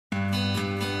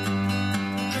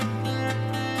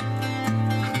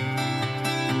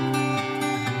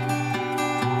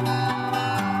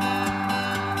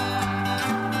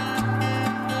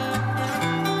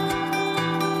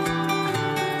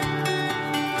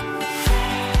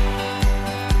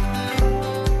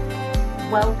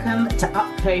Welcome to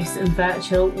Up Close and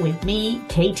Virtual with me,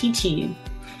 Katie Chew.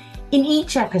 In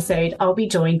each episode, I'll be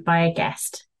joined by a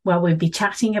guest where we'll be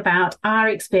chatting about our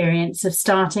experience of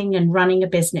starting and running a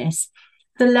business,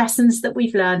 the lessons that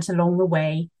we've learned along the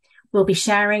way. We'll be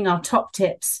sharing our top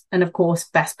tips and, of course,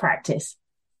 best practice.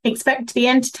 Expect to be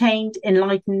entertained,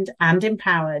 enlightened, and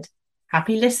empowered.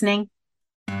 Happy listening.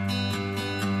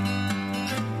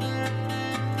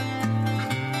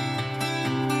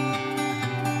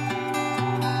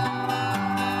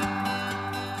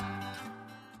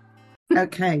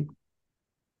 Okay.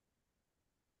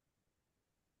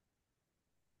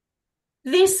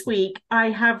 This week,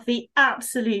 I have the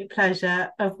absolute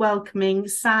pleasure of welcoming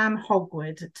Sam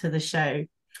Hogwood to the show.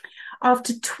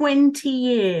 After 20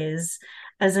 years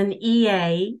as an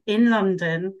EA in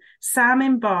London, Sam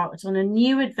embarked on a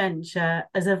new adventure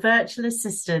as a virtual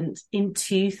assistant in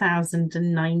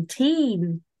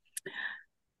 2019.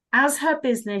 As her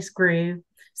business grew,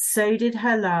 so did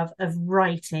her love of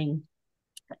writing.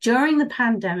 During the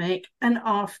pandemic and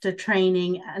after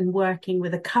training and working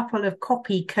with a couple of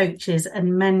copy coaches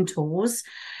and mentors,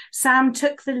 Sam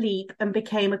took the leap and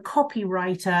became a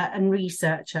copywriter and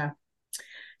researcher.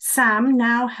 Sam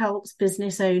now helps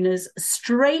business owners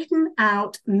straighten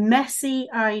out messy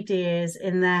ideas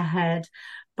in their head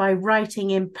by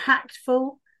writing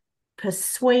impactful,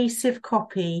 persuasive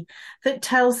copy that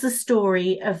tells the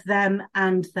story of them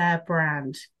and their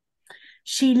brand.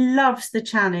 She loves the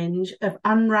challenge of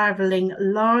unraveling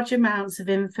large amounts of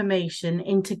information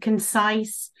into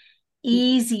concise,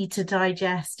 easy to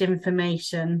digest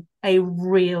information. A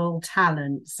real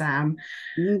talent, Sam.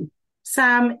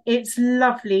 Sam, it's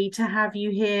lovely to have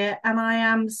you here, and I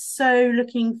am so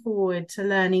looking forward to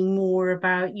learning more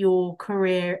about your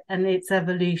career and its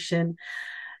evolution.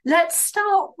 Let's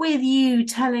start with you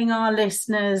telling our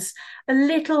listeners a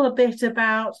little bit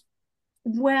about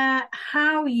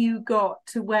how you got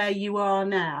to where you are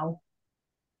now.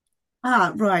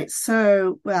 Right.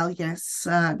 So, well, yes,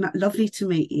 lovely to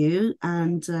meet you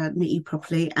and meet you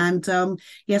properly. And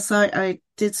yes, I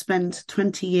did spend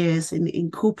 20 years in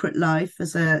corporate life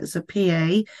as a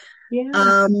PA.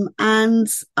 Yeah.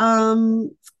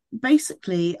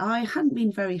 Basically, I hadn't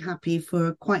been very happy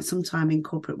for quite some time in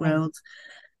corporate world.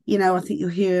 You know, I think you'll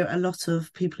hear a lot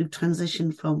of people who've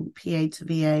transitioned from PA to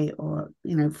VA or,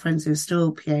 you know, friends who are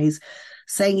still PAs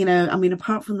saying, you know, I mean,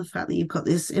 apart from the fact that you've got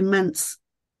this immense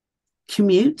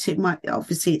commute,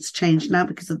 obviously it's changed now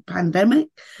because of the pandemic,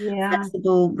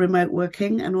 flexible remote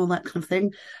working and all that kind of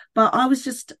thing. But I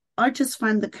just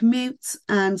found the commute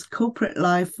and corporate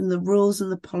life and the rules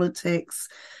and the politics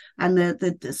and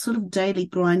the sort of daily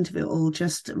grind of it all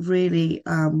just really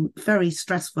very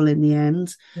stressful in the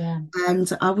end. Yeah.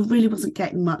 And I really wasn't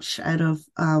getting much out of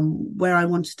where I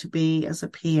wanted to be as a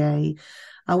PA.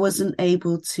 I wasn't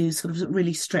able to sort of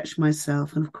really stretch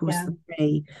myself. And of course, the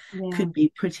pay could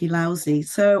be pretty lousy.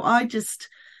 So I just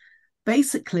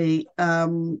basically,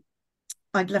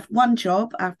 I'd left one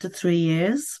job after 3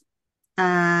 years.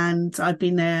 And I'd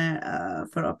been there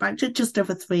for about just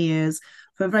over 3 years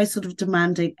for a very sort of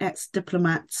demanding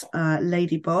ex-diplomat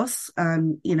lady boss.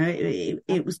 You know,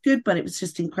 it was good, but it was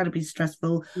just incredibly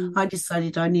stressful. I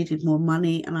decided I needed more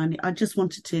money and I just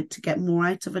wanted to get more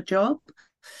out of a job.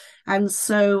 And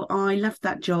so I left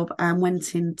that job and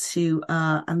went into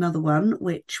another one,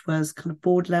 which was kind of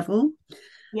board level.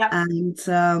 Yeah. And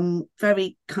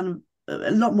very kind of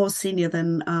a lot more senior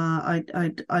than I'd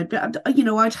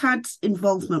had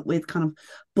involvement with kind of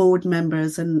board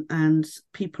members and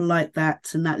people like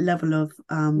that and that level of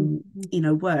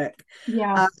work.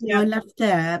 I left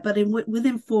there, but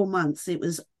within 4 months it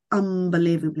was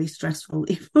unbelievably stressful,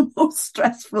 even more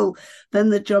stressful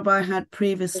than the job I had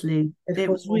previously. It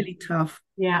was really tough.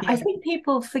 Yeah, I think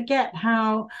people forget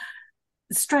how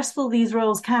stressful these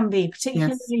roles can be,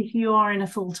 particularly if you are in a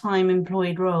full-time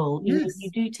employed role. You know, you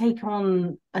do take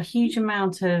on a huge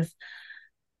amount of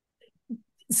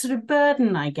sort of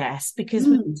burden, I guess, because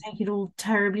we take it all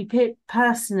terribly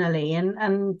personally,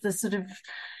 and the sort of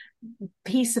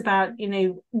piece about, you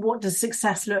know, what does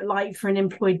success look like for an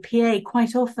employed PA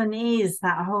quite often is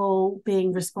that whole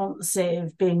being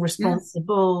responsive, being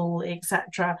responsible,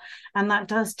 etc. And that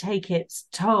does take its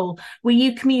toll. Were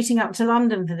you commuting up to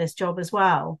London for this job as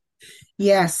well?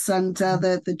 Yes, and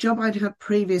the job I'd had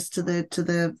previous to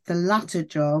the latter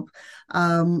job,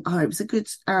 it was a good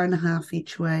hour and a half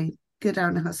each way, good hour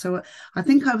and a half. So I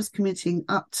think I was commuting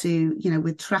up to, you know,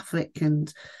 with traffic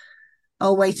and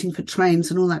waiting for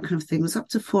trains and all that kind of thing, it was up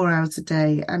to 4 hours a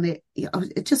day. And it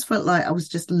just felt like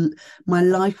my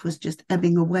life was just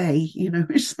ebbing away, you know,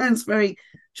 which sounds very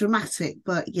dramatic,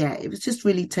 but yeah, it was just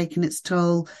really taking its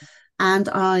toll. And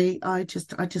I just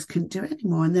couldn't do it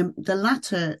anymore. And then the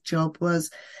latter job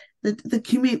was the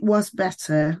commute was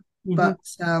better, Mm-hmm. but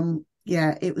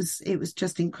yeah, it was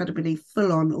just incredibly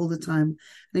full on all the time.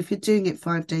 And if you're doing it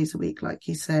 5 days a week, like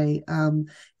you say,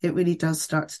 it really does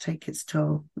start to take its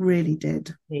toll. Really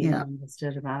did. Completely Yeah.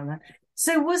 understood about that.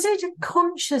 So was it a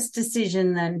conscious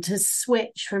decision then to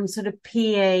switch from sort of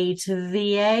PA to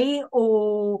VA,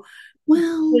 or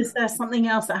Well, was there something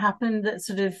else that happened that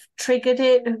sort of triggered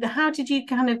it? How did you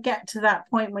kind of get to that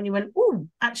point when you went, oh,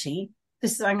 actually, I'm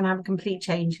going to have a complete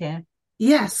change here?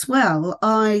 yes. Well,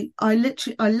 I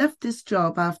left this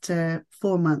job after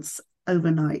 4 months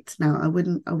overnight. Now, I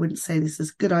wouldn't say this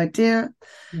is a good idea,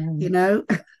 you Yeah. know.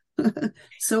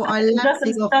 So I It left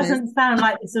the office. doesn't sound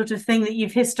like the sort of thing that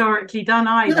you've historically done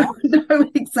No, either.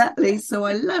 no, exactly. So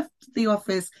I left the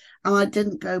office and I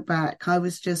didn't go back. I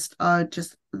just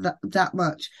that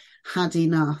much had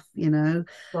enough.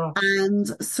 Gosh. And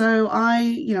so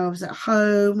I was at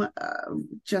home,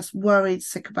 just worried,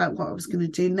 sick about what I was going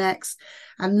to do next.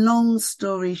 And long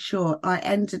story short, I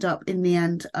ended up in the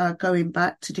end going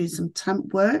back to do some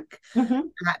temp work Hmm.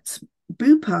 at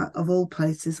Bupa of all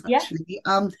places, Yeah. actually.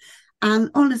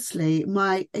 And honestly,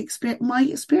 my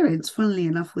experience, funnily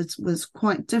enough, was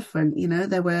quite different.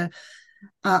 There were,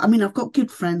 I mean, I've got good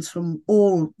friends from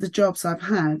all the jobs I've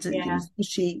had, Yeah.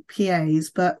 especially PAs,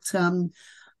 but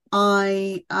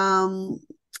I oh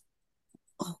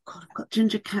God, I've got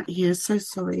Ginger Cat here. So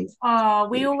sorry. Oh,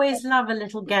 we always love a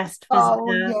little guest Oh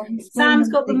visitor. yeah, he's so Sam's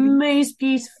got the lovely. most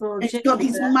beautiful He's got ginger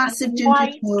his and massive ginger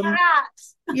white tone. cat.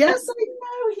 Yes, I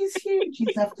know. He's huge.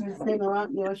 He's after his dinner,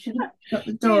 aren't you? I should have shut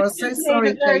the door. He's So just made a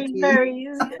sorry, very, Katie. very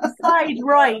side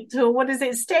right, or what is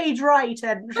it? Stage right I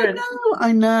entrance. know,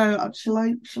 I know. Shall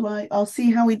I? I'll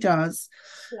see how he does.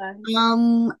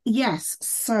 Yeah. Yes.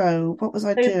 So what was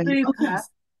I So doing? Oh, Bupa. yes.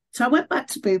 So I went back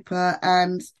to Bupa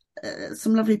and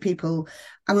some lovely people.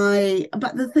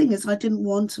 But the thing is, I didn't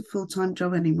want a full-time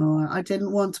job anymore. I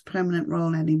didn't want a permanent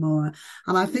role anymore.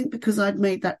 And I think because I'd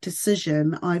made that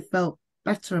decision, I felt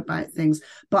better about things,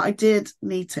 but I did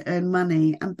need to earn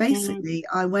money. And Mm, basically,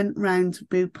 I went round to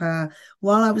Bupa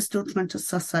while I was still trying to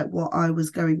suss out what I was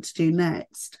going to do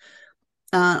next.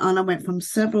 And I went from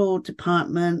several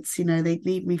departments. They'd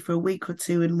need me for a week or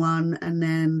two in one, and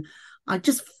then I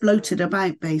just floated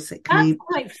about that's basically.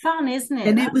 quite fun, isn't it?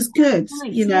 And it That's was quite good,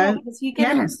 nice, yeah, because you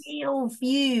get a Yes, real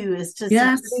view as to sort of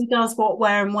yes, who does what,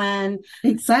 where, and when,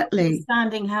 exactly,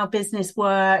 understanding how business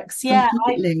works. Yeah,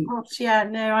 completely. gosh, yeah,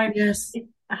 no, Yes.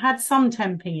 I had some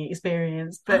temping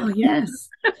experience, but Oh, yes.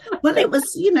 Well, it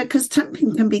was, because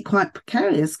temping can be quite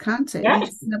precarious, can't it? You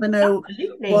just yes, never know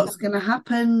absolutely. what's going to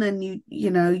happen, and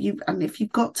and if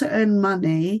you've got to earn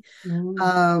money,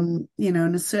 Mm,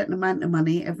 and a certain amount of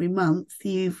money every month,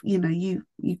 you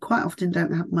quite often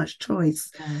don't have much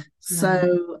choice. no, no.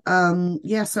 So,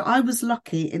 yeah, so I was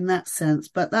lucky in that sense,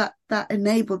 but that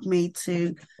enabled me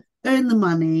to earn the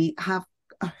money, have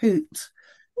a hoot,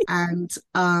 and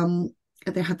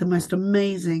they had the most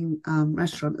amazing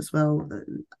restaurant as well,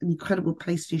 incredible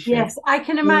pastry chef. Yes, I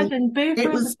can Mm, imagine It Bupa as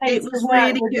a was it place to was work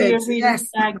really would be good. a really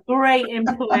Yes, great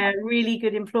employer, really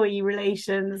good employee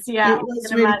relations. Yeah, it I was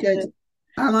can really good. imagine.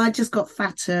 And I just got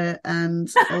fatter and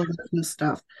all that kind of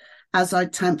stuff as I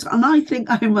temped. And I think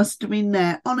I must have been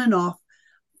there on and off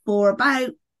for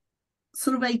about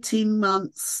sort of 18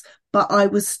 months, but I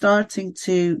was starting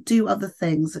to do other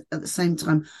things at the same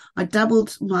time. I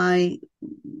doubled my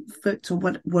foot, or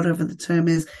whatever the term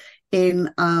is, in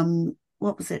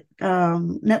what was it?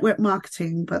 Network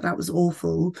marketing, but that was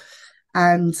awful.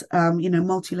 And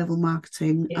multi-level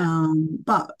marketing. Yeah.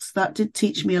 But that did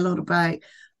teach me a lot about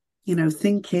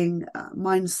thinking,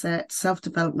 mindset,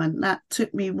 self-development. That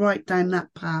took me right down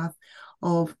that path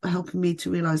of helping me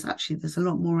to realize actually there's a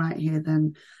lot more out here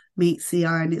than meets the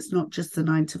eye, and it's not just the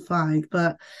 9 to 5.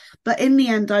 But in the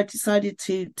end, I decided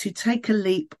to take a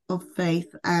leap of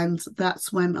faith, and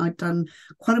that's when I'd done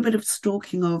quite a bit of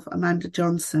stalking of Amanda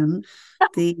Johnson,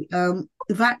 the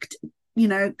VACT,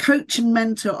 coach and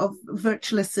mentor of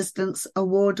virtual assistants,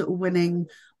 award-winning,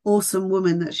 awesome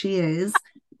woman that she is.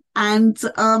 And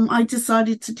I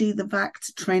decided to do the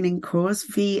VACT training course,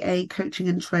 VA coaching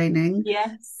and training.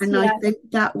 Yes. And I Yeah. think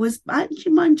that was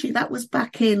actually, mind you, that was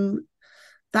back in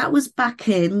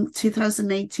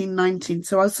 2018, 19.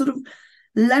 So I sort of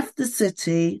left the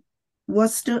city,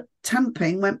 was still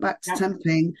temping, went back to Yeah.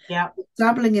 temping, Yeah.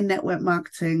 dabbling in network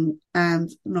marketing and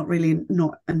not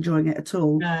enjoying it at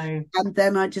all. No. And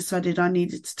then I decided I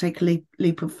needed to take a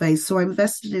leap of faith. So I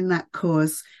invested in that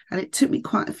course, and it took me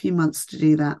quite a few months to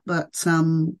do that. But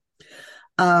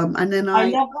And then I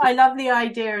love the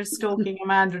idea of stalking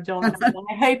Amanda Johnson. I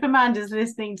hope Amanda's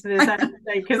listening to this episode,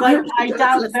 because I hope she I does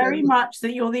doubt very listen. much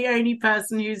that you're the only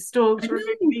person who's stalked I for know.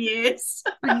 50 years.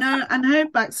 I know, and her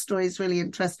backstory is really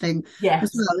interesting as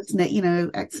Yes. well, isn't it? You know,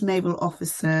 ex-naval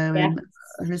officer, Yes.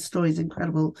 and her story is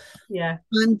incredible. Yeah.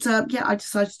 And yeah, I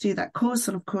decided to do that course,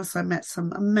 and of course, I met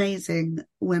some amazing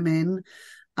women.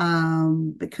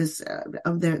 Because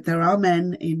there are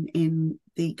men in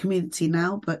the community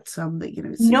now, but you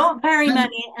know, Not very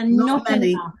many and not not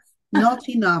many, enough. not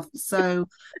enough. So,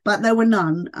 but there were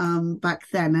none back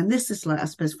then, and this is like, I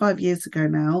suppose, 5 years ago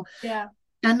now. Yeah.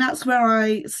 And that's where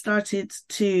I started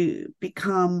to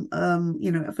become,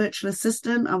 you know, a virtual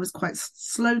assistant. I was quite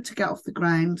slow to get off the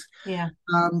ground, Yeah.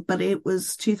 but it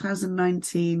was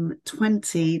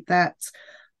 2019-20 that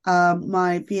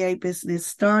my VA business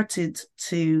started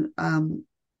to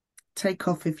take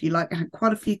off, if you like. I had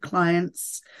quite a few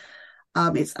clients.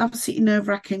 It's absolutely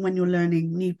nerve-wracking when you're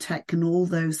learning new tech and all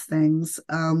those things.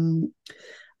 And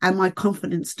my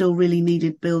confidence still really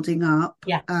needed building up.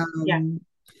 Yeah. Yeah.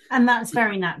 And that's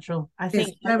very natural. It's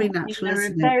I very think natural, there are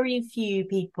isn't it? very few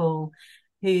people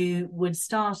who would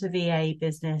start a VA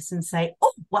business and say,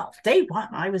 "Oh, well, day one,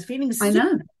 I was feeling I super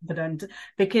know. confident,"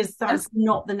 because Yeah. that's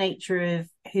not the nature of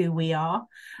who we are.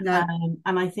 No.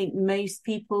 And I think most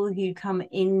people who come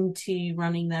into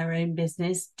running their own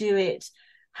business do it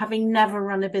having never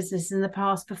run a business in the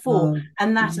past before, Oh,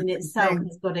 and that in exactly. itself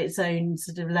has got its own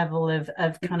sort of level of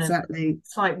kind of Exactly.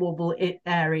 slight wobble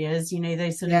areas,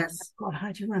 those sort of, Yes, God,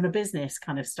 how do you run a business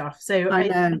kind of stuff. So I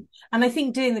know. and I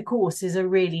think doing the course is a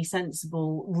really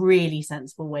sensible way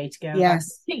to go about it,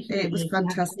 Yes, it was particularly if you have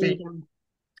fantastic. freedom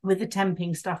with the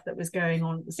temping stuff that was going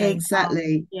on at the same time.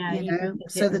 Exactly. Yeah, You you can know,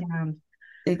 fit so it that around.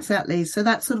 exactly. So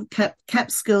that sort of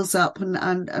kept skills up,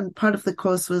 and part of the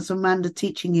course was Amanda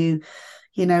teaching you,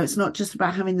 you know, it's not just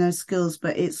about having those skills,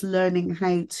 but it's learning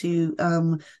how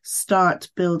to start,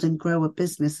 build, and grow a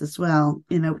business as well,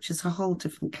 you know, which is a whole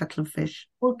different kettle of fish.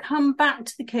 We'll come back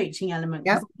to the coaching element,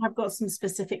 because Yep. I've got some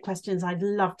specific questions I'd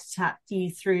love to chat to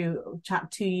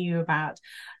you about.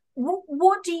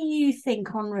 What do you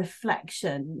think, on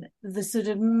reflection, the sort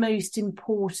of most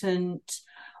important,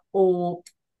 or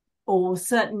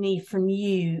certainly from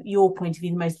your point of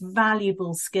view, the most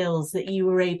valuable skills that you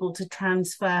were able to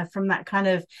transfer from that kind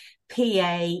of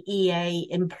PA, EA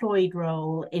employed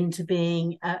role into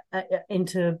being a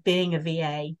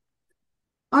VA?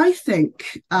 I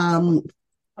think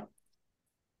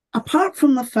apart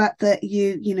from the fact that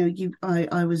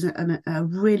I was a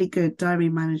really good diary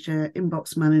manager,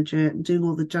 inbox manager, doing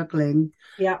all the juggling.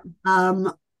 Yeah.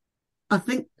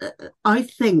 I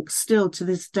think still to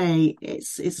this day,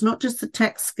 it's not just the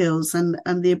tech skills and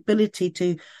the ability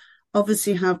to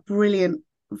obviously have brilliant,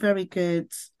 very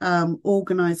good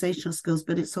organizational skills,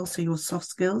 but it's also your soft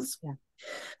skills. Yeah.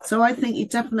 So I think you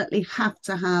definitely have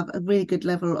to have a really good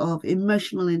level of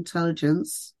emotional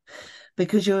intelligence,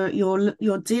 because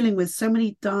you're dealing with so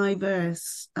many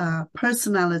diverse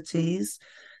personalities,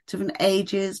 different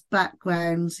ages,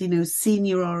 backgrounds, you know,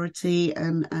 seniority,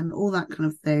 and all that kind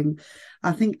of thing.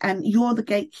 I think, and you're the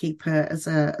gatekeeper as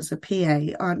a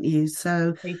PA, aren't you?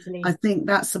 So Totally. I think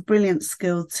that's a brilliant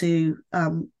skill to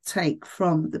take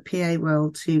from the PA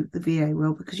world to the VA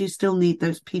world, because you still need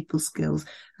those people skills,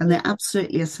 and they're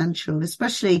absolutely essential.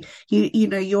 Especially you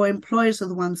know, your employers are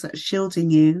the ones that are shielding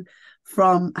you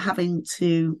from having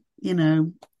to, you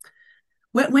know,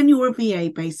 when you're a VA,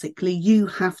 basically, you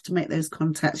have to make those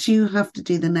contacts. You have to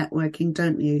do the networking,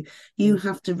 don't you? You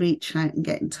have to reach out and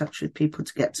get in touch with people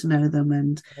to get to know them,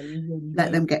 and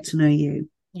let them get to know you.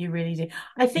 You really do.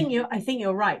 I think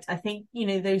you're right. I think,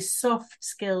 those soft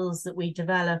skills that we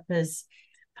develop as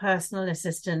personal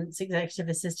assistants, executive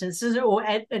assistants, or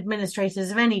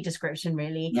administrators of any description,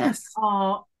 really, Yes,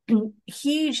 are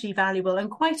hugely valuable and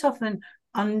quite often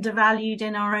undervalued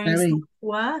in our own very.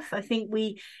 self-worth. I think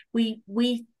we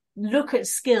look at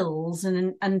skills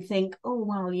and think, oh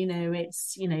well,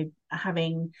 it's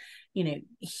having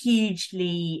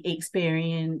hugely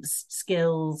experienced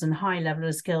skills and high level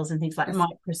of skills and things like Yes.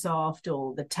 Microsoft,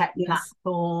 or the tech Yes.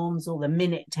 platforms, or the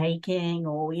minute taking,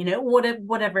 or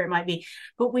whatever it might be,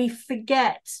 but we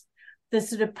forget the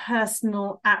sort of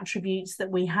personal attributes that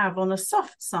we have on a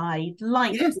soft side,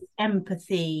 like Yes.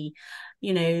 empathy,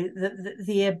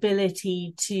 the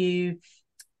ability to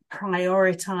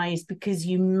prioritize because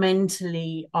you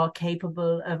mentally are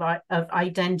capable of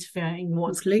identifying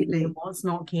what's key and what's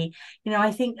not key.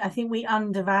 I think we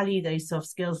undervalue those soft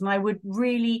skills, and I would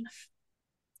really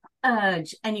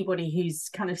urge anybody who's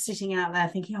kind of sitting out there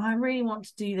thinking, oh, I really want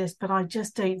to do this, but I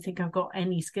just don't think I've got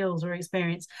any skills or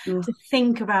experience, Oh, to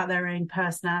think about their own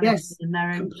personality yes, and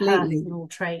their own completely. personal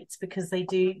traits, because they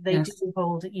do Yes,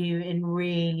 hold you in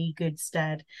really good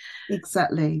stead.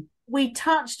 exactly. We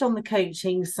touched on the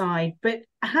coaching side, but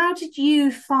how did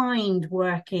you find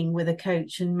working with a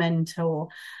coach and mentor?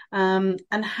 And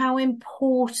how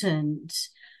important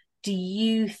do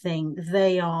you think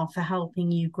they are for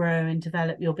helping you grow and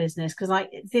develop your business? Because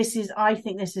I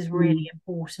think this is Mm. really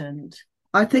important.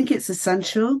 I think it's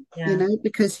essential, Yeah.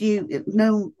 because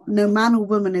no man or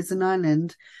woman is an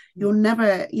island. You'll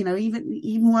never,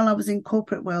 even while I was in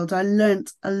corporate world, I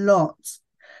learnt a lot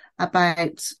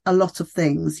about a lot of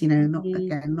things, not Mm,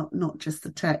 again, not just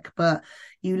the tech, but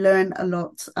you learn a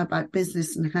lot about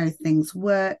business and how things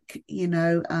work. You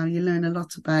learn a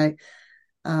lot about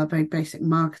very basic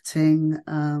marketing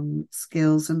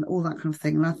skills and all that kind of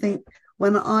thing. And I think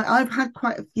I've had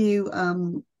quite a few, I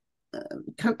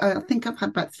think I've had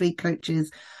about 3 coaches.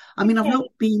 I mean, I've okay. not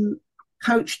been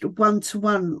coached one to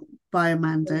one by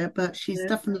Amanda, but she's Yeah.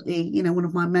 definitely, one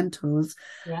of my mentors.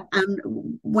 Yeah.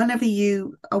 And whenever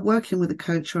you are working with a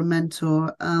coach or a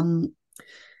mentor,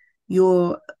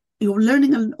 you're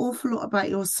learning an awful lot about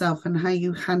yourself and how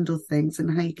you handle things and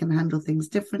how you can handle things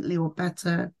differently or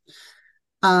better.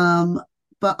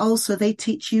 But also they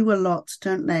teach you a lot,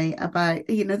 don't they, about,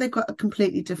 they've got a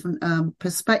completely different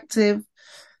perspective.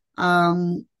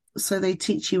 So they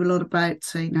teach you a lot about,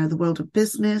 the world of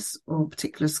business or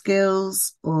particular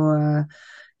skills or,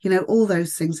 all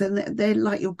those things. And they're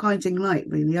like your guiding light,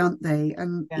 really, aren't they?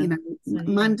 And, Yeah.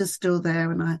 Absolutely. Amanda's still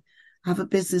there. And I have a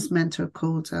business mentor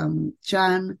called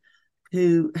Jan,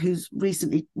 who's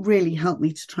recently really helped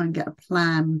me to try and get a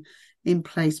plan in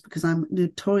place because I'm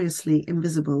notoriously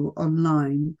invisible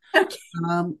online. Okay.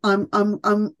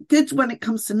 I'm good when it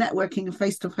comes to networking and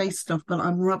face to face stuff, but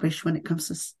I'm rubbish when it comes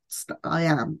to I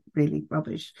am really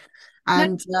rubbish. Now,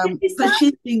 And is but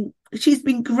that she's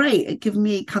been great at giving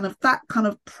me kind of that kind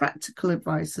of practical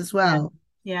advice as yeah. well.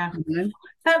 Yeah. You know?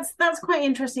 That's quite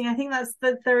interesting. I think that's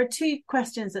that there are two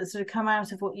questions that sort of come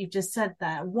out of what you've just said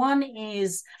there. One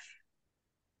is,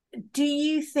 do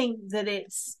you think that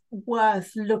it's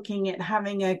worth looking at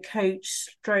having a coach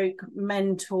stroke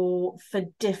mentor for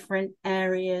different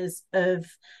areas of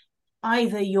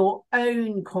either your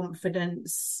own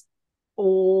confidence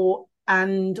or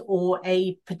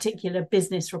a particular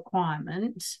business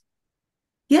requirement?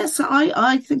 Yes,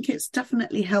 I think it's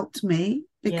definitely helped me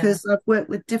Yeah. because I've worked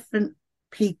with different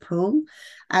people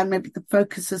and maybe the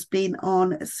focus has been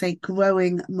on, say,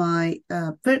 growing my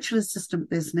virtual assistant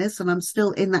business, and I'm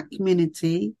still in that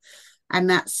community. And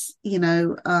that's,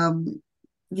 I've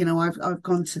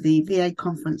gone to the VA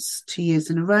conference 2 years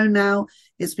in a row now.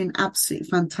 It's been absolutely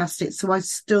fantastic. So I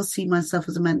still see myself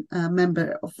as a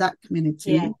member of that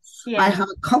community. Yes. I Yes. have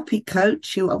a copy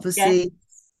coach who Yes. obviously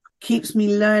keeps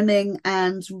me learning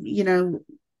and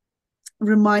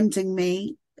reminding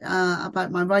me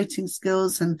about my writing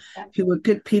skills and who are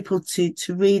good people to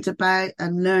read about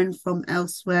and learn from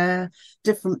elsewhere,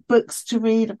 different books to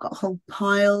read. I've got a whole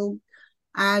pile,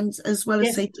 and as well as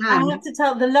Yes, say I Dan. have to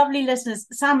tell the lovely listeners,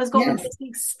 Sam has got the Yes, most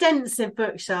extensive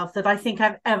bookshelf that I think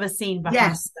I've ever seen behind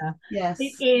yes, her. It yes,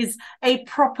 is a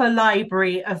proper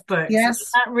library of books.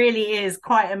 yes. That really is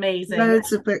quite amazing.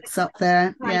 Loads of books up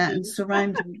there, Thank yeah, and you.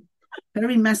 surrounding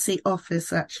very messy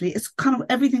office actually. It's kind of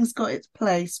everything's got its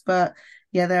place, but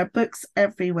yeah, there are books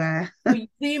everywhere.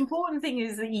 The important thing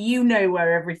is that you know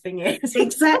where everything is. It doesn't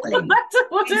Exactly, matter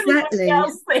what anybody exactly.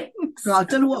 else thinks. God, I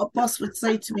don't know what a boss would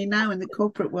say to me now in the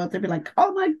corporate world. They'd be like,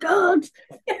 "Oh my God,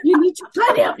 you need to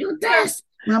tidy up your desk."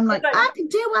 And I'm It's like, like, "I can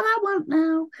do what I want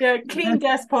now." yeah, clean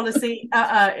desk policy.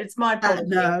 It's my policy.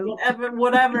 No,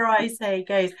 Whatever I say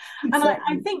goes. And I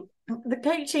exactly. think the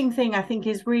coaching thing I think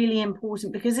is really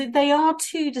important because they are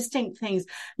two distinct things.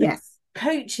 The Yes,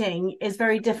 coaching is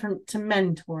very different to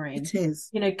mentoring. it is.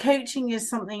 You know, coaching is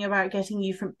something about getting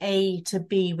you from A to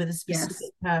B with a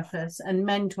specific Yes, purpose, and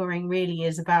mentoring really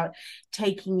is about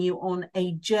taking you on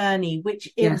a journey which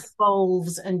yes,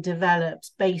 evolves and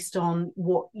develops based on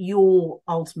what your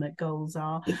ultimate goals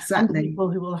are, and exactly, people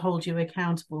who will hold you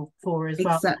accountable for as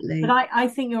well. But exactly. I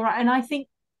think you're right. And I think,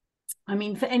 I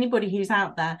mean, for anybody who's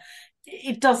out there,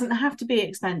 it doesn't have to be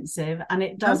expensive, and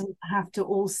it No, doesn't have to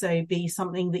also be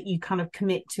something that you kind of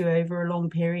commit to over a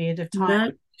long period of time.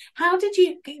 no, How did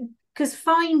you, because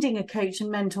finding a coach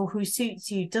and mentor who suits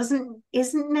you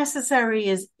isn't necessarily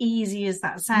as easy as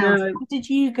that sounds. no. How did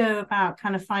you go about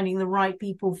kind of finding the right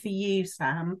people for you,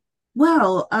 Sam?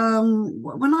 Well,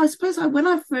 when I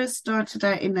first started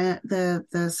out in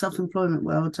the self-employment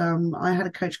world, I had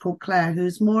a coach called Claire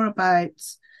who's more about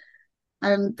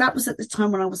and that was at the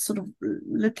time when I was sort of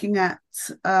looking at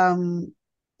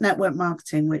network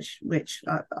marketing, which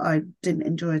I didn't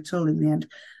enjoy at all in the end.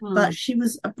 But Mm. she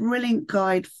was a brilliant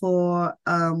guide for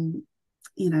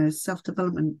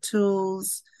self-development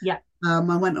tools. Yeah.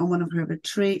 I went on one of her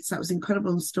retreats. That was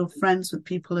incredible. I'm still friends with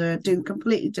people who are doing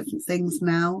completely different things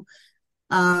now.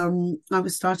 I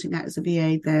was starting out as a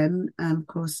VA then, and of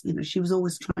course, she was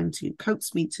always trying to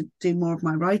coax me to do more of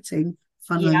my writing,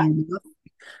 funnily Yeah. enough.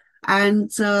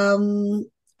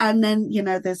 And then,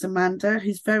 there's Amanda,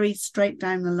 who's very straight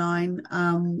down the line,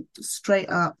 straight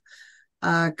up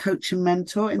coach and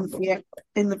mentor in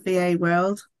the VA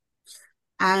world.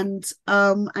 And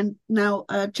now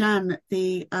Jan,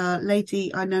 the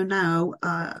lady I know now,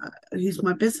 who's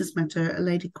my business mentor, a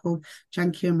lady called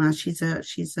Jan Kierma.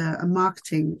 She's a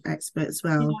marketing expert as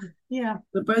well. Yeah. Yeah.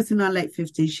 We're both in our late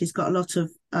 50s. She's got a lot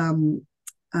of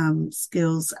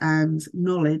skills and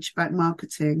knowledge about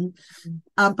marketing,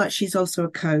 but she's also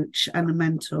a coach and a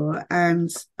mentor.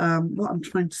 And what I'm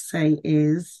trying to say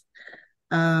is,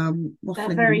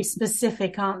 They're very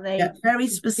specific, aren't they? Yeah, very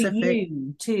To specific.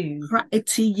 you too.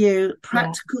 To you, Yeah.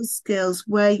 practical skills,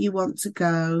 where you want to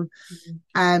go. Mm-hmm.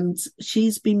 And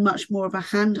she's been much more of a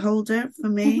hand holder for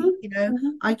me. Mm-hmm.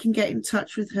 I can get in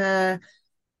touch with her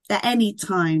at any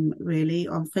time, really,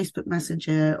 on Facebook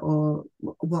Messenger or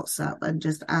WhatsApp, and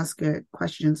just ask her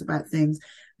questions about things.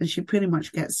 And she pretty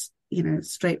much gets,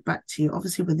 straight back to you,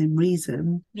 obviously within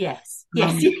reason. Yes.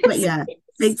 Yes. But Yes.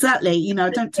 yeah, exactly.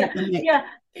 Don't take the mic, Yeah.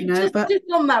 but Just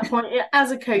on that point,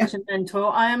 as a yeah, coach and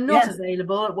mentor, I am not yeah.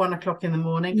 available at 1 o'clock in the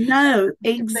morning. No,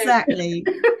 exactly.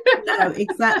 No,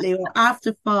 exactly. Or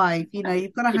after 5,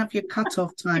 you've got to have your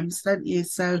cut-off times, don't you?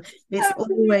 So it's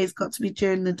Absolutely. always got to be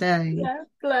during the day. Yeah,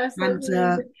 bless. That's And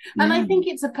amazing. And I yeah, think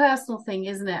it's a personal thing,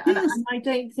 isn't it? And yes, I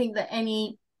don't think that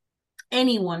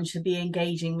anyone should be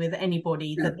engaging with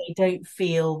anybody no, that they don't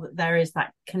feel that there is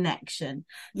that connection.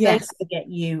 They've yes, got to get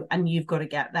you and you've got to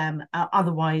get them.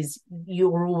 Otherwise,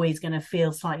 you're always going to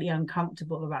feel slightly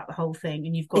uncomfortable about the whole thing.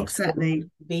 And you've got to exactly.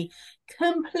 be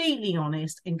completely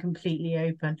honest and completely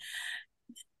open.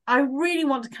 I really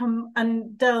want to come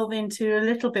and delve into a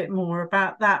little bit more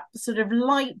about that sort of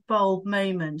light bulb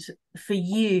moment for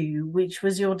you, which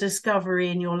was your discovery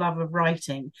and your love of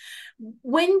writing.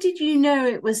 When did you know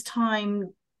it was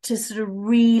time to sort of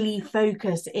really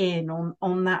focus in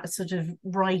on that sort of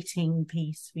writing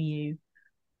piece for you?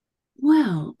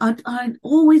 Well, I'd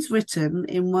always written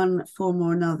in one form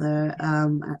or another,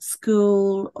 at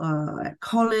school, at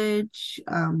college.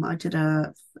 I did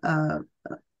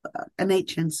an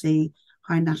HNC,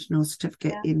 High National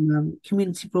Certificate Yeah, in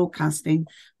community broadcasting,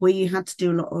 where you had to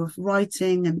do a lot of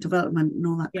writing and development and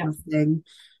all that yeah, kind of thing.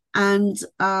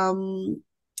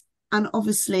 And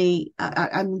obviously,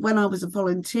 and when I was a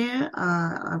volunteer,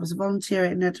 I was a volunteer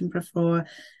in Edinburgh for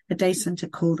a day centre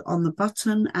called On the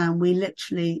Button, and we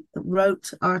literally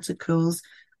wrote articles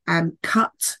and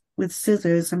cut with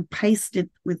scissors and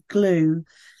pasted with glue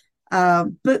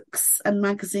books and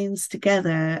magazines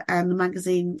together, and the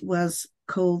magazine was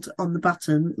called On the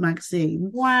Button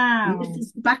magazine. And this wow.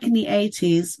 is back in the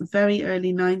 80s, very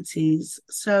early 90s.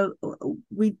 So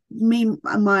me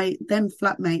and my then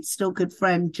flatmate, still good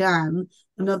friend Jan,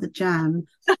 another Jan,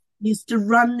 used to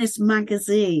run this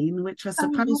magazine, which I Oh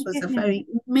suppose my was a goodness. very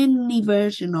mini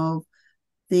version of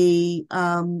the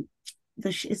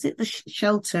is it the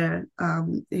shelter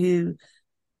who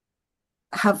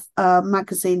have a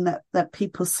magazine that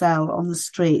people sell on the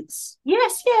streets.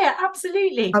 Yes, yeah,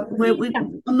 absolutely. Yeah.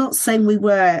 I'm not saying we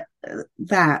were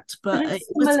that, But but it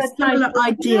it's was a similar type similar of, yeah,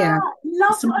 idea. A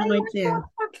love. similar Oh my God, idea.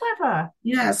 how clever.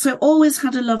 Yeah. So always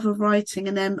had a love of writing,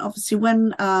 and then obviously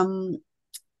when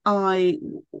I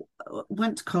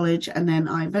went to college, and then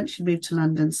I eventually moved to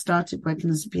London, started working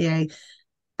as a PA,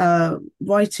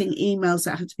 writing emails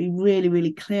that had to be really,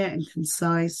 really clear and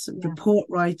concise, Yeah, report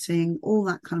writing, all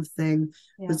that kind of thing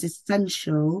yeah, was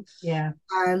essential. yeah,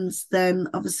 And then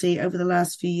obviously over the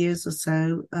last few years or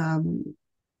so,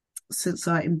 since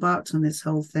I embarked on this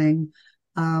whole thing,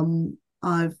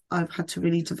 I've had to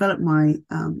really develop my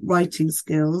writing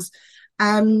skills.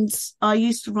 And I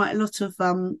used to write a lot of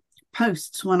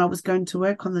posts when I was going to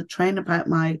work on the train about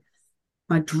my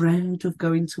dread of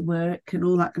going to work and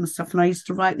all that kind of stuff. And I used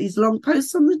to write these long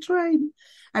posts on the train.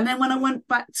 And then when I went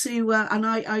back to, and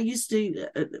I used to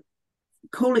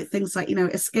call it things like,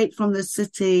 escape from the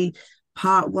city,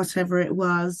 part, whatever it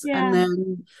was. And yeah.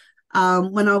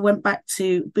 then when I went back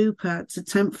to Bupa to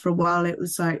temp for a while, it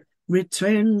was like,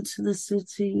 return to the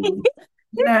city.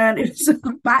 And it was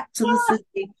back to the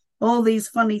city. all these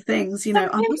funny things, So I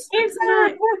was is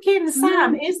there, looking, yeah,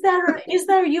 Sam, is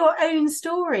there your own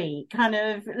story kind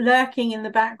of lurking in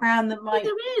the background that might.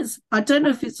 there is. I don't know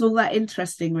if it's all that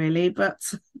interesting, really, but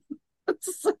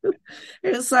so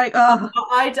it's like, oh,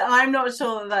 I'm not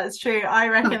sure that that's true. I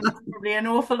reckon there's probably an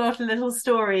awful lot of little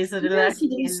stories that are there's lurking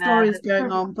little in there. stories That's going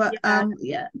probably, on, but yeah,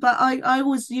 yeah, but I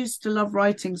always used to love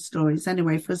writing stories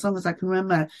anyway, for as long as I can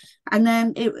remember. And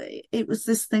then it was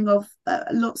this thing of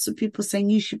lots of people saying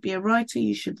you should be a writer,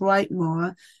 you should write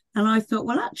more. And I thought,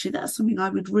 well, actually, that's something I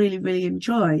would really, really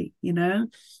enjoy.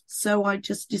 So I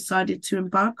just decided to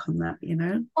embark on that.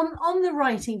 on the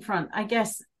writing front, I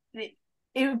guess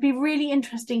it would be really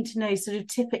interesting to know sort of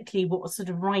typically what sort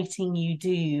of writing you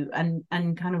do and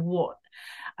kind of what.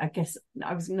 I guess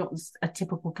I was not a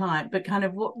typical client, but kind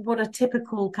of what a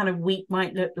typical kind of week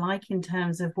might look like in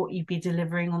terms of what you'd be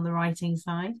delivering on the writing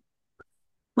side.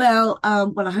 Well,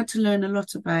 I had to learn a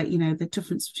lot about, the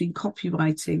difference between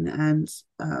copywriting and,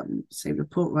 say,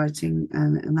 report writing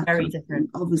and that Very kind of thing, different.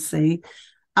 obviously,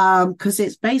 because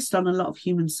it's based on a lot of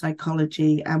human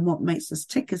psychology and what makes us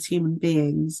tick as human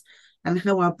beings and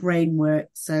how our brain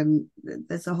works. And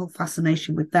there's a whole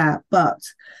fascination with that. But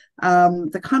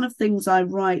the kind of things I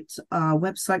write are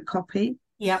website copy.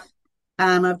 Yeah.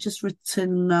 And I've just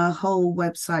written a whole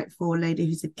website for a lady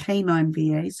who's a canine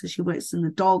VA. So she works in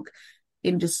the dog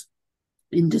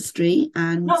industry,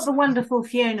 and Not the wonderful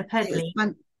Fiona Pedley.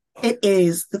 it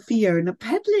is the Fiona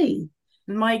Pedley.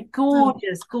 My So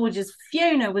gorgeous, gorgeous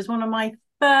Fiona was one of my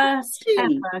first she,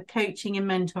 ever coaching and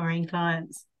mentoring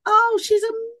clients. oh, she's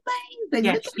amazing.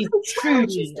 Yeah, Look at she's how well she's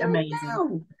truly doing amazing.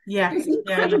 now. Yeah, It's yeah,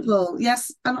 yeah. incredible.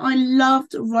 Yes, and I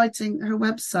loved writing her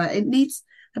website. It needs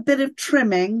a bit of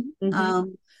trimming,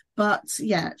 Mm-hmm. but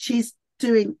yeah, she's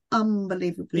doing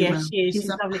unbelievably Yeah, well. she is. She's She's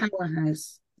a lovely.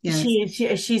 powerhouse. Yes, She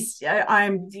is. She's.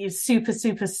 I'm super,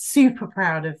 super, super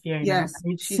proud of Fiona. yes,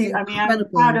 she's I mean, I'm proud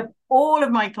incredible. of all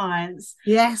of my clients,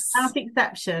 Yes. without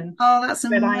exception. Oh, that's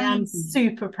But I am amazing.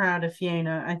 super proud of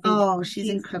Fiona. I think Oh, she's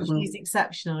incredible. she's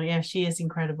exceptional. Yeah, she is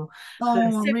incredible. But Oh,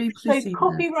 I'm really so pleased to hear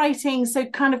that. copywriting, so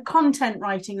kind of content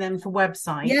writing then for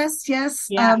websites. Yes, yes.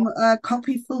 Yeah.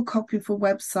 Full copy for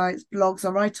websites, blogs. I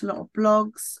write a lot of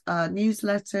blogs,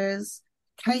 newsletters,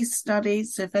 case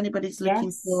studies. So if anybody's looking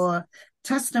Yes. for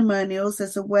testimonials,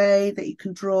 there's a way that you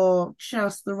can draw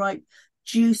just the right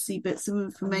juicy bits of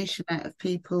information out of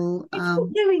people. If you're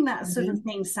doing that sort of Mhm.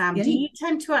 thing, Sam, do Yeah, you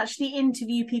tend to actually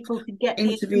interview people to get the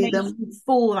interview them. information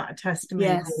for that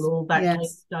testimonial Yes, or that case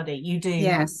yes. study? You do.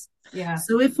 Yes. Yeah.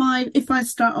 So if I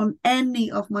start on any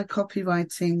of my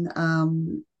copywriting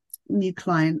new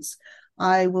clients,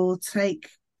 I will take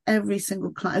every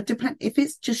single client. Depend if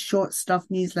it's just short stuff,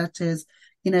 newsletters.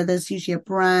 There's usually a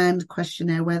brand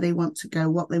questionnaire where they want to go,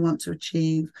 what they want to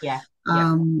achieve Yeah.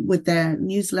 Yeah. with their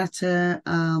newsletter,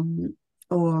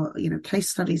 or case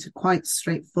studies are quite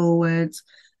straightforward.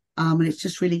 And it's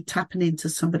just really tapping into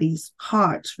somebody's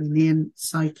heart, really, and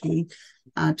psyche,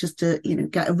 just to,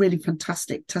 get a really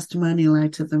fantastic testimonial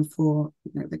out of them for,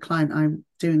 the client I'm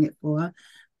doing it for.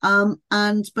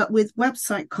 But with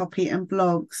website copy and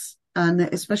blogs, and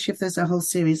especially if there's a whole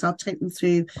series, I'll take them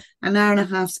through an hour and a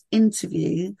half's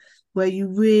interview where you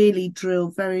really drill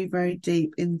very, very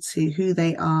deep into who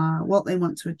they are, what they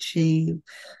want to achieve,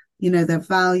 their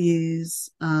values,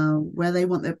 where they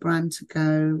want their brand to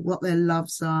go, what their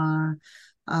loves are.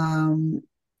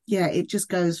 Yeah, it just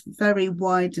goes very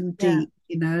wide and Yeah.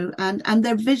 deep, and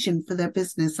their vision for their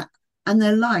business and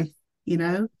their life, you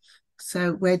Yeah. know.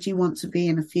 So where do you want to be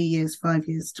in a few years, 5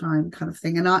 years time, kind of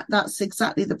thing. And that's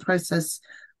exactly the process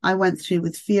I went through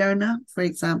with Fiona, for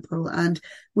example. And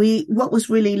what was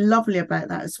really lovely about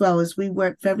that as well is we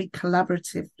worked very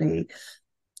collaboratively.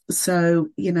 So,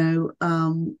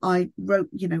 I wrote,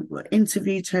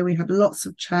 interviewed her. We had lots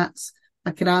of chats.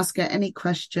 I could ask her any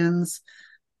questions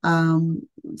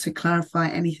to clarify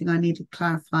anything I needed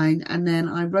clarifying. And then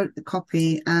I wrote the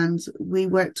copy and we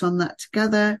worked on that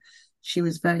together. She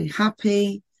was very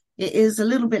happy. It is a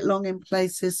little bit long in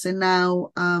places. So now,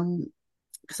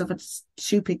 because I've had a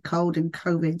stupid cold and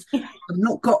COVID, I've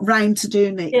not got round to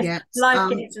doing it Yes, yet.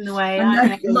 life gets in the way. I I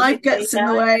know know. life gets in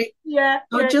the way. Yeah,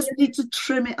 I yeah, just need to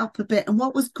trim it up a bit. And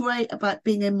what was great about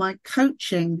being in my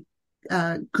coaching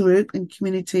group and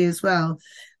community as well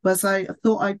was I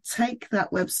thought I'd take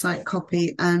that website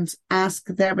copy and ask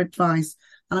their advice.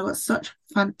 And I got such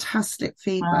fantastic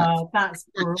feedback. oh, that's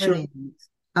Actual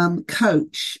brilliant.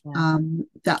 coach Yeah.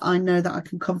 that I know that I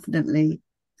can confidently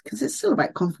because it's still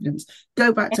about confidence.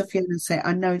 Go back to Fiona and say,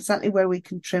 I know exactly where we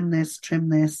can trim this,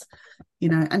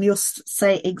 and you'll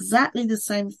say exactly the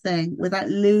same thing without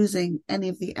losing any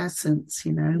of the essence.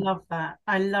 Love that.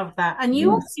 I love that. And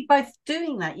you Yes, obviously both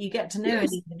doing that, you get to know an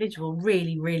yes, individual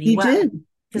really, really you well do.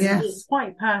 because it's Yes,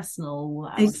 quite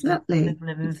personal, exactly, level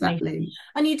of information. exactly.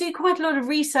 And you do quite a lot of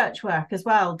research work as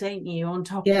well, don't you, on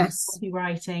top of Yes.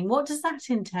 copywriting? What does that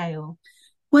entail?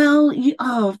 Well,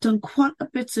 I've done quite a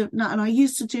bit of that, and I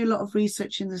used to do a lot of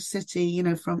research in the city,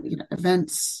 from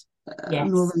events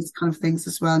and all Yes. those kind of things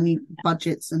as well, and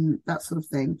budgets and that sort of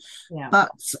thing. Yeah.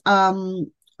 But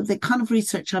the kind of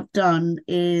research I've done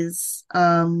is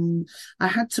I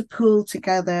had to pull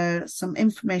together some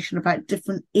information about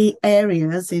different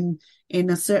areas in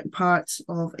a certain part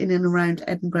of in and around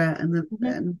Edinburgh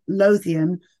and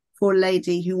Lothian for a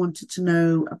lady who wanted to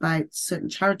know about certain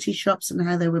charity shops and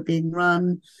how they were being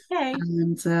run Okay.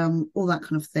 and all that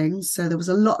kind of thing. So there was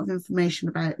a lot of information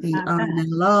about the I bet.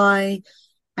 RNLI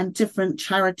and different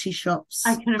charity I shops.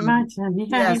 can imagine.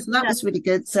 Yeah. Yeah, so that was really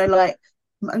good. So like,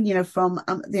 from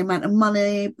the amount of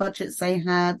money, budgets they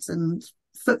had and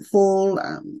footfall,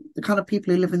 the kind of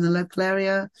people who live in the local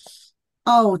area.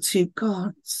 Oh, to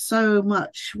God, so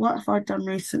much. What have I done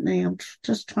recently? I'm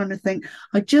just trying to think.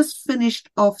 I just finished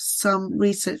off some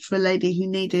research for a lady who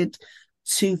needed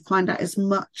to find out as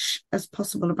much as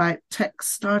possible about tech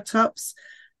startups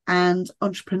and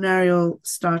entrepreneurial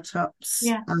startups,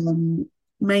 Yeah.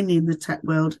 mainly in the tech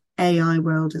world, AI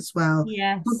world as well,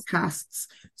 Yes. podcasts.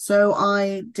 So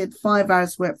I did 5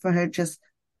 hours work for her, just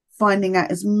finding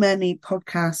out as many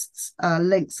podcasts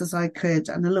links as I could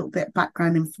and a little bit of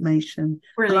background information.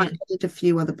 And I Brilliant. did a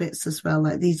few other bits as well,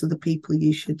 like these are the people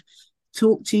you should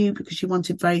talk to, because she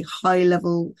wanted very high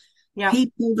level Yeah.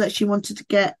 people that she wanted to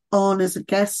get on as a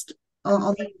guest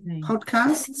on the Amazing.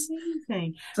 podcasts.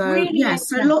 Amazing. So Really yeah,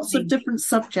 so lots of interesting. different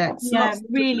subjects, Yeah, lots of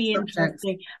different really subjects.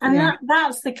 interesting. And Yeah.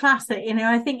 that's the classic,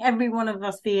 I think every one of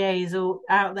us VAs all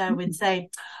out there would say,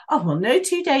 oh, well, no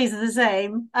 2 days are the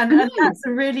same. And I and know, that's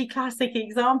a really classic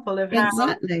example of how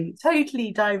exactly.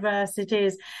 totally diverse it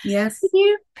is. Can Yes.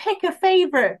 you pick a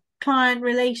favorite client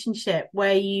relationship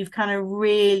where you've kind of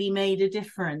really made a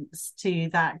difference to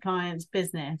that client's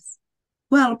business?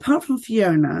 Well, apart from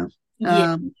Fiona,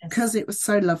 Yes. because it was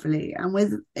so lovely, and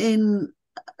within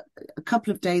a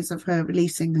couple of days of her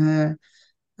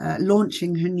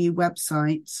launching her new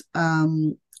website,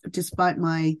 despite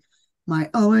my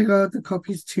oh my god, the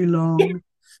copy's too long,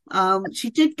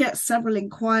 she did get several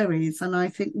inquiries, and I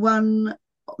think one,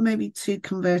 maybe two,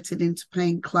 converted into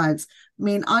paying clients. I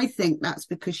mean, I think that's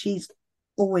because she's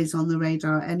always on the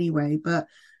radar anyway, but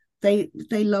they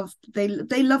love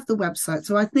the website.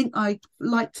 So I think I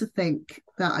like to think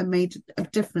that I made a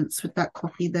difference with that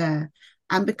copy there.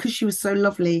 And because she was so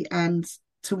lovely and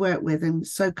to work with and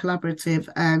so collaborative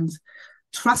and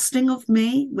trusting of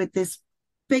me with this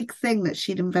big thing that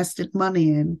she'd invested money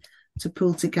in to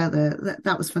pull together,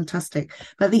 that was fantastic.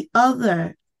 But the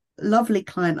other lovely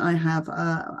client I have,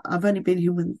 I've only been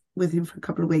here with him for a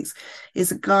couple of weeks,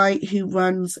 is a guy who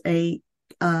runs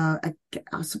I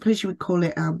suppose you would call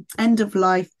it end of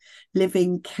life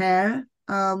living care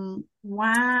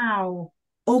Wow.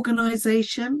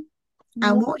 organization.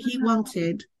 And what he Wow.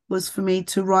 wanted was for me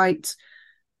to write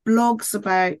blogs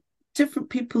about different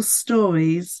people's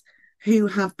stories who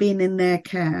have been in their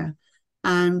care.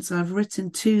 And so I've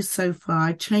written two so far.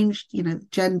 I changed,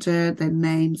 gender, their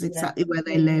names, Yeah. exactly where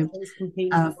they Yeah, yeah. lived. It's completely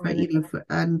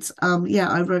fine.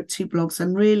 I wrote two blogs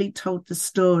and really told the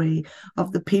story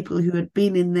of the people who had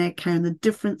been in their care and the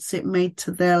difference it made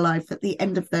to their life at the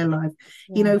end of their life.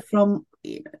 Yeah. From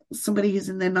somebody who's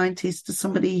in their 90s to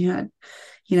somebody who had,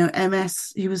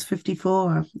 MS, who was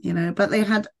 54. But they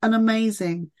had an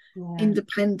amazing, Yeah.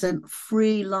 independent,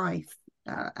 free life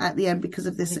at the end because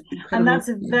of this And incredible, that's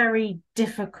a very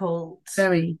difficult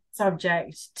very,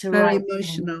 subject to very write on,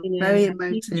 emotional, very huge.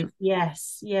 emotive.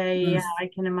 Yes, yeah, yeah, Yes, I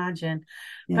can imagine.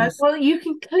 But yes. well, you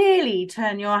can clearly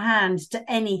turn your hand to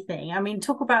anything. I mean,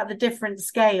 talk about the different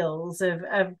scales of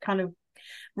kind of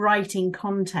writing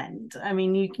content. I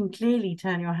mean, you can clearly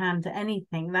turn your hand to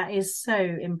anything. That is so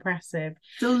impressive.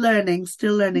 Still learning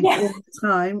Yeah. all the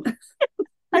time.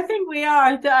 I think we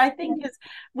are. I think as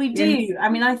we Yes. do. I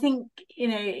mean, I think,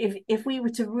 if we were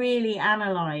to really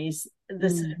analyze the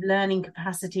sort of Mm. learning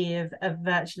capacity of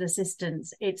virtual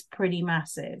assistants, it's pretty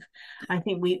massive. I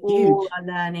think we all Huge. are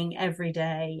learning every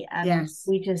day, and Yes,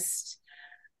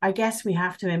 I guess we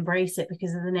have to embrace it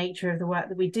because of the nature of the work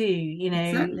that we do.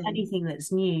 exactly. Anything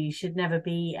that's new should never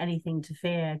be anything to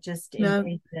fear. Just No,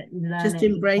 embrace it and learn just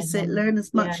it. embrace it, learn as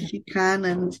Yeah, much as you can,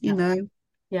 and yeah.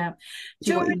 Yeah.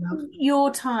 Do what you During love.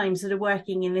 your time sort of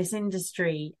working in this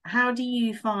industry, how do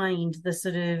you find the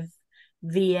sort of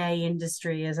VA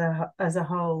industry as a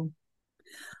whole?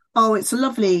 Oh, it's a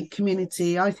lovely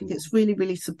community. I think it's really,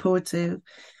 really supportive.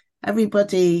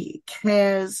 Everybody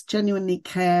cares, genuinely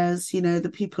cares,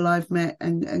 the people I've met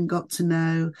and got to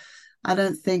know. I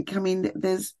don't think, I mean,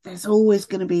 there's always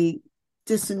going to be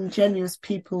disingenuous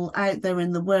people out there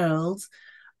in the world.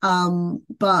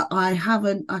 But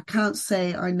I can't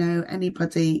say I know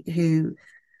anybody who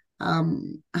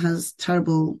has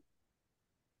terrible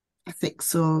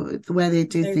ethics or the way they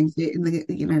do No, things in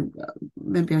the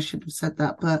maybe I shouldn't have said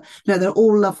that, but no, they're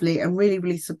all lovely and really,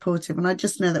 really supportive. And I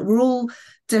just know that we're all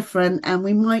different, and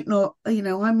we might not, I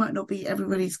might not be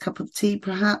everybody's cup of tea,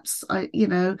 perhaps,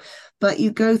 but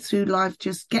you go through life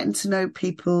just getting to know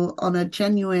people on a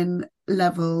genuine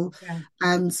level. yeah,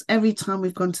 And every time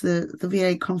we've gone to the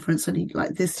VA conference, only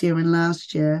like this year and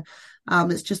last year,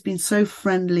 it's just been so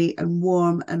friendly and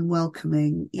warm and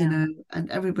welcoming, yeah. and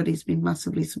everybody's been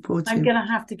massively I'm supportive. gonna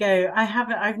have to go.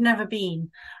 I've never been.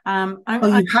 Oh, I'm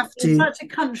you have in to. such a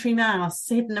country now,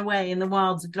 hidden away in the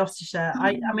wilds of Gloucestershire.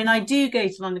 I mean, I do go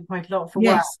to London quite a lot for work.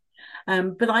 Yes.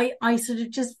 But I sort of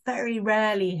just very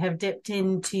rarely have dipped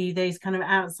into those kind of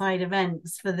outside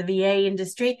events for the VA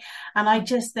industry. And I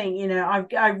just think,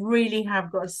 I really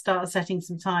have got to start setting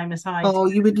some time aside to Oh,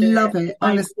 you would do it. love it.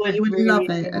 I Honestly, would you would love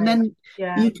really it. And enjoy it. then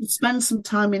Yeah. you can spend some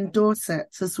time in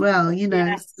Dorset as well,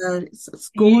 Yes. so it's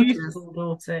gorgeous. Beautiful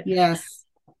daughter. Yes.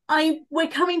 We're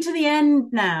coming to the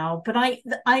end now, but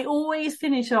I always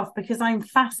finish off because I'm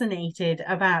fascinated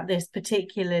about this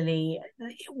particularly.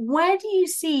 Where do you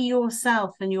see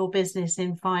yourself and your business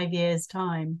in 5 years'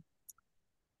 time?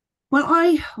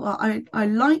 I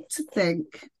like to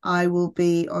think I will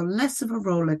be on less of a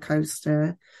roller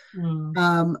coaster,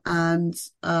 Mm, and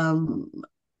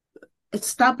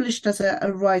established as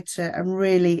a writer and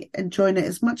really enjoying it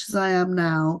as much as I am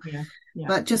now. yeah, yeah,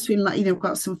 But just feeling like, we've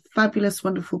got some fabulous,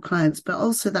 wonderful clients, but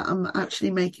also that I'm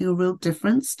actually making a real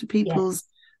difference to people's yes,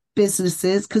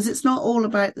 businesses, because it's not all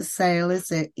about the sale,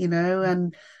 is it?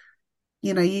 And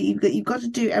you've got to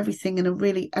do everything in a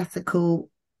really ethical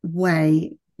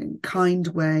way, kind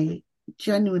way,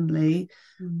 genuinely.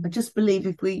 I mm, just believe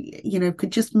if we,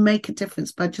 could just make a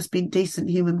difference by just being decent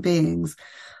human beings,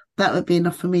 that would be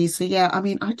enough for me. So yeah, I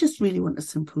mean, I just really want a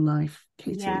simple life,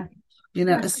 Katie. yeah, A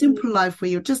simple absolutely, life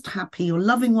where you're just happy, you're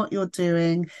loving what you're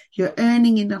doing, you're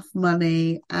earning enough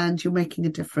money, and you're making a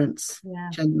difference, yeah.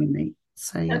 genuinely.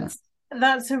 So yeah.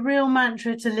 That's a real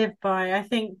mantra to live by. I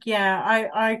think, yeah,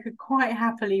 I could quite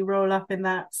happily roll up in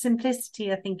that.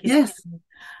 Simplicity, I think, is Yes, key.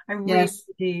 I really yes,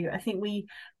 do. I think we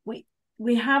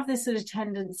we have this sort of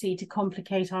tendency to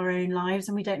complicate our own lives,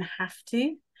 and we don't have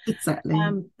to. exactly.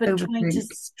 But trying to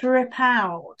Overthink. strip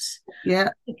out Yeah,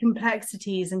 the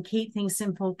complexities and keep things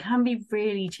simple can be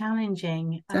really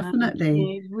challenging.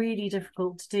 definitely. Really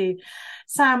difficult to do.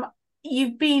 Sam,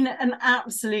 you've been an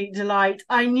absolute delight.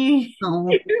 I knew Oh,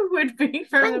 you would be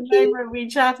from the thank you. moment we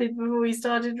chatted before we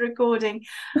started recording.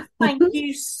 Thank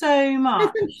you so No,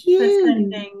 much thank for you.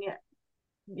 spending,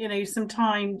 some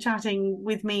time chatting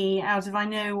with me out of I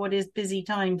know what is busy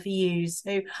time for you. So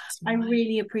That's I right.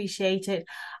 really appreciate it.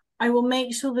 I will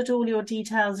make sure that all your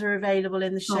details are available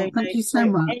in the show Oh, thank you notes. so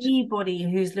So much. anybody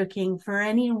who's looking for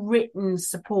any written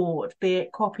support, be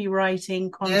it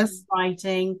copywriting, content Yes,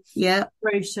 writing, yeah,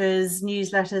 brochures,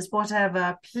 newsletters,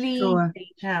 whatever, please sure.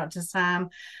 reach out to Sam.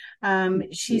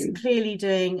 Thank She's you. clearly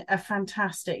doing a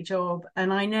fantastic job,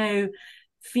 and I know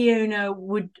Fiona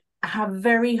would have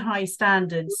very high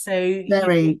standards. So you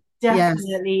Very, yes.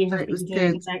 definitely So have it was been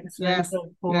doing good. an excellent Yes, job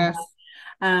for her. yes.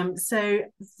 So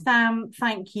Sam,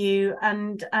 thank you,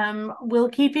 and we'll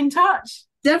keep in touch.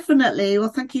 Definitely. Well,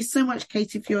 thank you so much,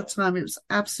 Katie, for your time. It was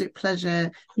an absolute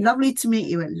pleasure. Lovely to meet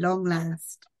you at long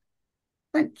last.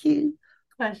 Thank you.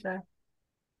 Pleasure.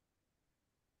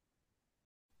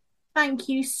 Thank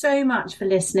you so much for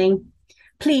listening.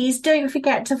 Please don't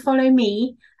forget to follow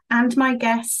me and my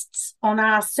guests on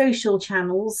our social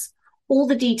channels. All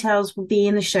the details will be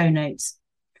in the show notes.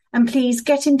 And please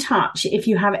get in touch if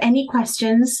you have any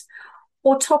questions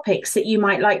or topics that you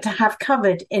might like to have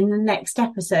covered in the next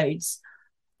episodes,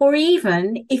 or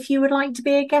even if you would like to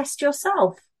be a guest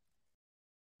yourself.